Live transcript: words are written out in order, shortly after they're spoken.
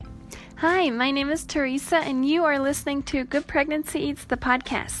Hi, my name is Teresa, and you are listening to Good Pregnancy Eats, the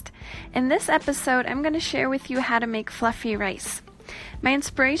podcast. In this episode, I'm going to share with you how to make fluffy rice. My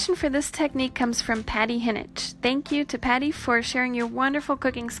inspiration for this technique comes from Patty Hinich. Thank you to Patty for sharing your wonderful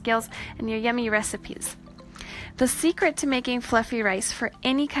cooking skills and your yummy recipes. The secret to making fluffy rice for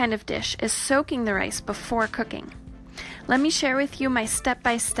any kind of dish is soaking the rice before cooking. Let me share with you my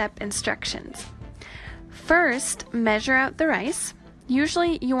step-by-step instructions. First, measure out the rice.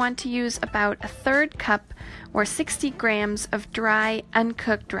 Usually you want to use about a third cup or 60 grams of dry,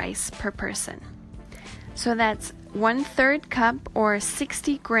 uncooked rice per person. So that's 1/3 cup or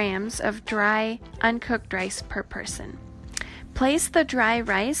 60 grams of dry, uncooked rice per person. Place the dry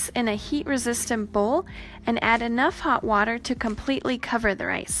rice in a heat-resistant bowl and add enough hot water to completely cover the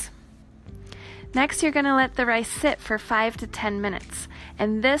rice. Next, you're going to let the rice sit for 5 to 10 minutes,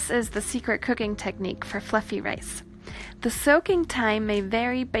 and this is the secret cooking technique for fluffy rice. The soaking time may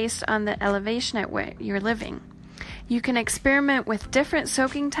vary based on the elevation at where you're living. You can experiment with different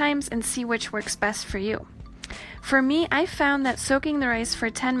soaking times and see which works best for you. For me, I found that soaking the rice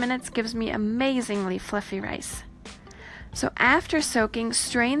for 10 minutes gives me amazingly fluffy rice. So after soaking,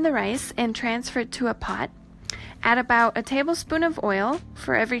 strain the rice and transfer it to a pot. Add about a tablespoon of oil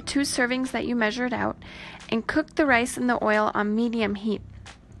for every 2 servings that you measured out, and cook the rice in the oil on medium heat.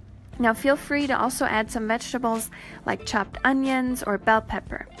 Now feel free to also add some vegetables like chopped onions or bell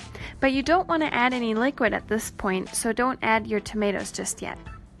pepper. But you don't want to add any liquid at this point, so don't add your tomatoes just yet.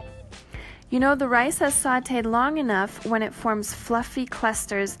 You know the rice has sauteed long enough when it forms fluffy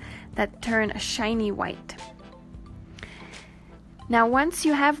clusters that turn a shiny white. Now once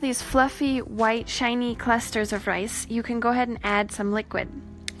you have these fluffy, white, shiny clusters of rice, you can go ahead and add some liquid.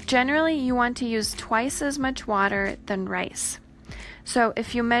 Generally, you want to use twice as much water than rice. So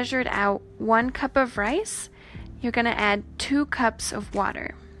if you measured out 1 cup of rice, you're going to add 2 cups of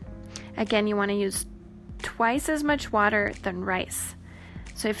water. Again, you want to use twice as much water than rice.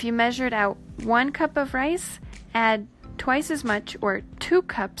 So if you measured out 1 cup of rice, add twice as much or 2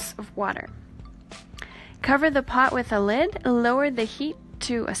 cups of water. Cover the pot with a lid, lower the heat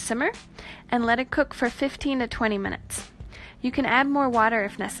to a simmer, and let it cook for 15 to 20 minutes. You can add more water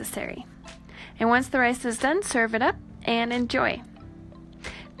if necessary. And once the rice is done, serve it up and enjoy.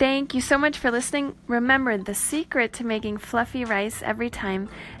 Thank you so much for listening. Remember, the secret to making fluffy rice every time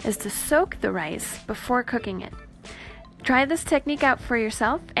is to soak the rice before cooking it. Try this technique out for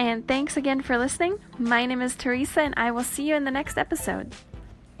yourself, and thanks again for listening. My name is Teresa, and I will see you in the next episode.